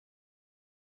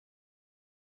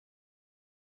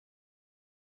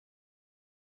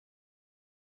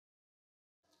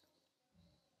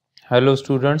Hello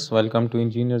students, welcome to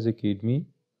Engineers Academy.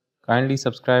 Kindly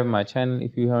subscribe my channel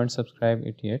if you haven't subscribed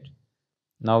it yet.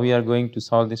 Now we are going to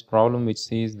solve this problem which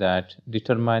says that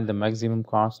determine the maximum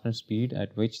constant speed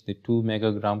at which the 2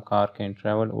 megagram car can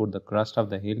travel over the crest of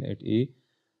the hill at A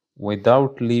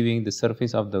without leaving the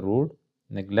surface of the road.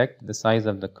 Neglect the size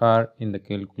of the car in the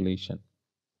calculation.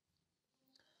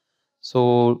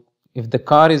 So if the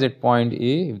car is at point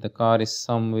A, if the car is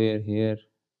somewhere here,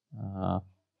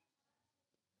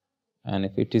 and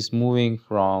if it is moving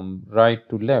from right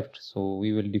to left, so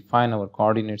we will define our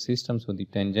coordinate system. So the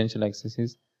tangential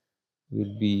axis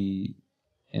will be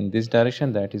in this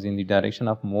direction, that is in the direction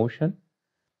of motion,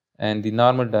 and the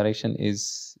normal direction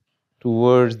is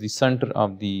towards the center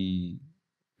of the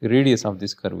radius of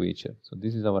this curvature. So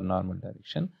this is our normal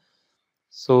direction.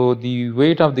 So the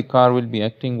weight of the car will be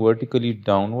acting vertically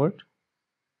downward,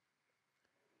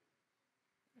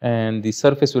 and the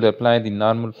surface will apply the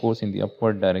normal force in the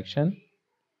upward direction.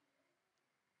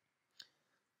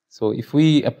 So if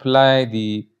we apply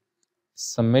the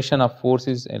summation of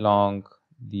forces along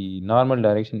the normal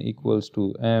direction equals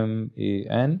to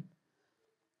MAN.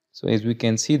 So as we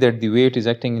can see that the weight is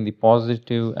acting in the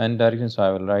positive n direction, so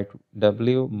I will write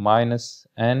W minus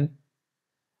N,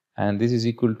 and this is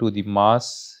equal to the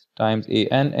mass times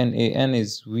AN, and AN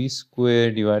is V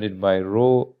square divided by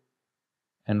rho,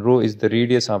 and rho is the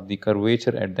radius of the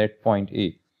curvature at that point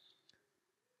A.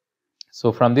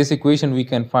 So from this equation we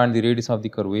can find the radius of the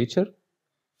curvature,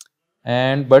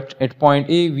 but at point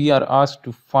A we are asked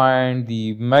to find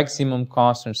the maximum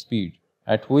constant speed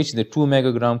at which the 2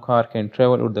 megagram car can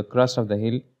travel over the crest of the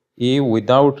hill A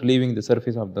without leaving the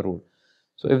surface of the road.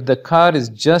 So if the car is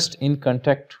just in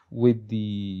contact with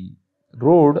the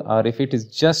road, or if it is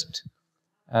just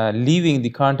leaving the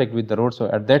contact with the road, so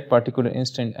at that particular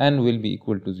instant n will be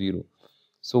equal to 0.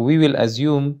 So we will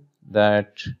assume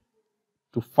that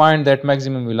to find that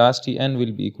maximum velocity n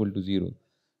will be equal to 0.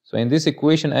 So in this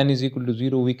equation n is equal to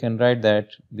 0, we can write that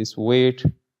this weight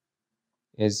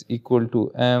is equal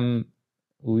to m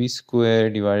v square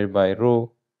divided by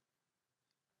rho,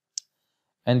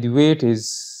 and the weight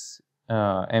is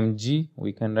mg.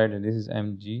 We can write that this is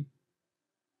mg.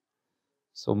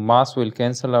 So mass will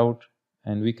cancel out,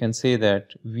 and we can say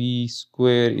that v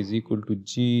square is equal to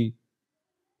g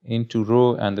into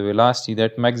rho, and the velocity,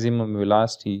 that maximum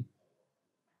velocity,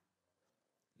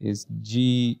 is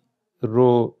g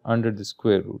rho under the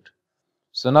square root.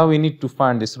 So now we need to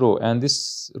find this rho, and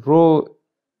this rho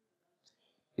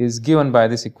is given by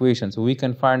this equation. So we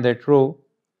can find that rho.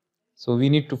 So we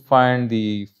need to find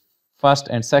the first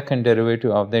and second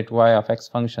derivative of that y of x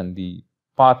function, the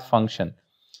path function.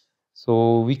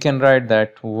 So we can write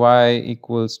that y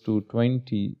equals to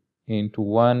 20 into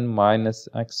 1 minus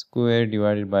x square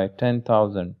divided by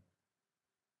 10,000.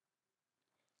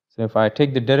 So if I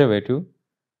take the derivative,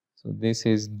 so this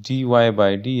is dy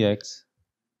by dx,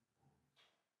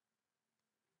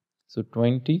 so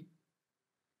 20,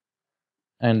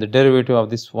 and the derivative of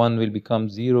this one will become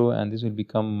 0, and this will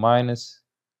become minus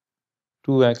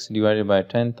 2x divided by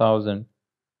 10,000.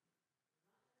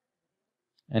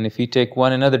 And if we take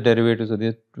one another derivative, so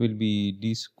this will be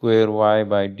d square y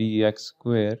by dx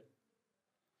square.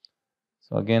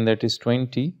 So again that is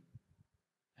 20,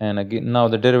 and again now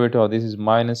the derivative of this is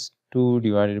minus 2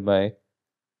 divided by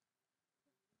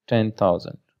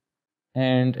 10,000.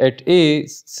 And at A,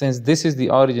 since this is the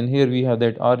origin, here we have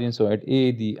that origin, so at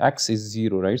A the x is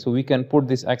 0, right? So we can put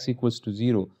this x equals to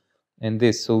 0 and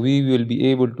this, so we will be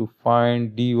able to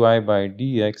find dy by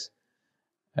dx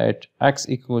at x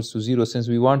equals to 0, since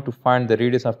we want to find the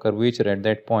radius of curvature at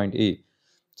that point A.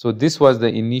 So this was the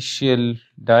initial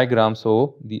diagram,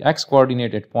 so the x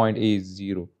coordinate at point A is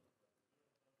 0.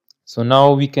 So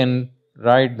now we can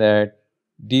write that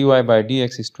dy by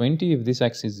dx is 20 if this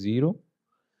x is 0,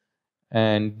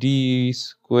 and d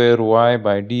square y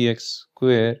by dx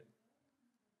square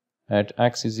at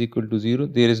x is equal to 0.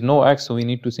 There is no x, so we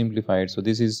need to simplify it. So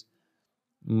this is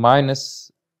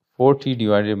minus 40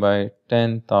 divided by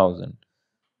 10,000.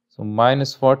 So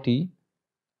minus 40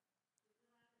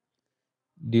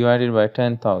 divided by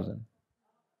 10,000.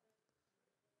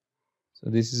 So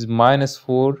this is minus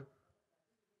 4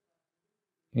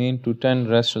 into 10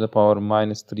 raised to the power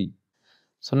minus 3.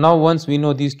 So now once we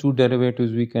know these two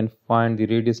derivatives, we can find the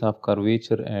radius of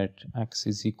curvature at x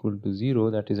is equal to 0,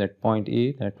 that is at point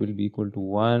A, that will be equal to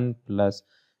 1 plus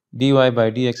dy by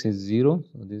dx is 0.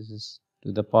 So this is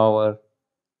to the power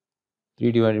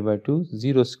 3 divided by 2,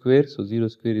 0 square. So 0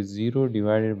 square is 0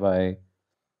 divided by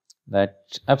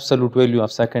that absolute value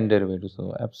of second derivative.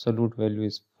 So absolute value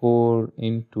is 4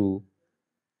 into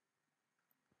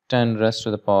 10 raised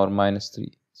to the power minus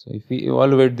 3. So if we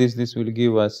evaluate this, this will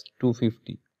give us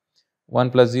 250. 1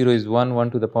 plus 0 is 1,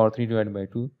 1 to the power 3 divided by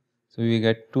 2. So we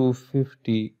get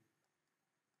 250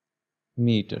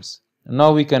 meters.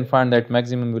 Now we can find that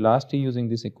maximum velocity using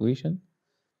this equation.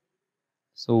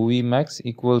 So V max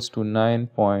equals to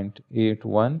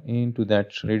 9.81 into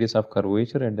that radius of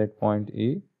curvature at that point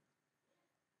A.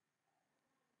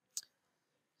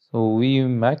 So V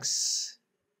max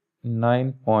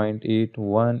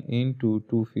 9.81 into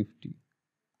 250.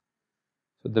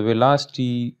 So the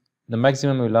velocity, the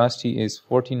maximum velocity is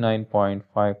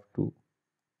 49.52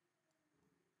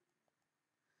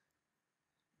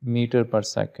 meter per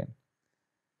second.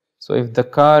 So if the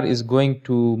car is going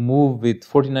to move with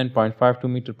 49.52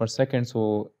 meter per second,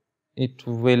 so it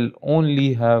will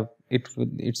only have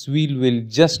its wheel will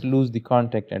just lose the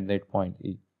contact at that point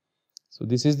A. So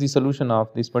this is the solution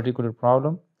of this particular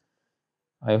problem.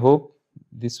 I hope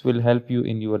this will help you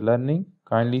in your learning.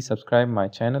 Kindly subscribe my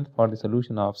channel for the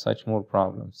solution of such more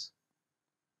problems.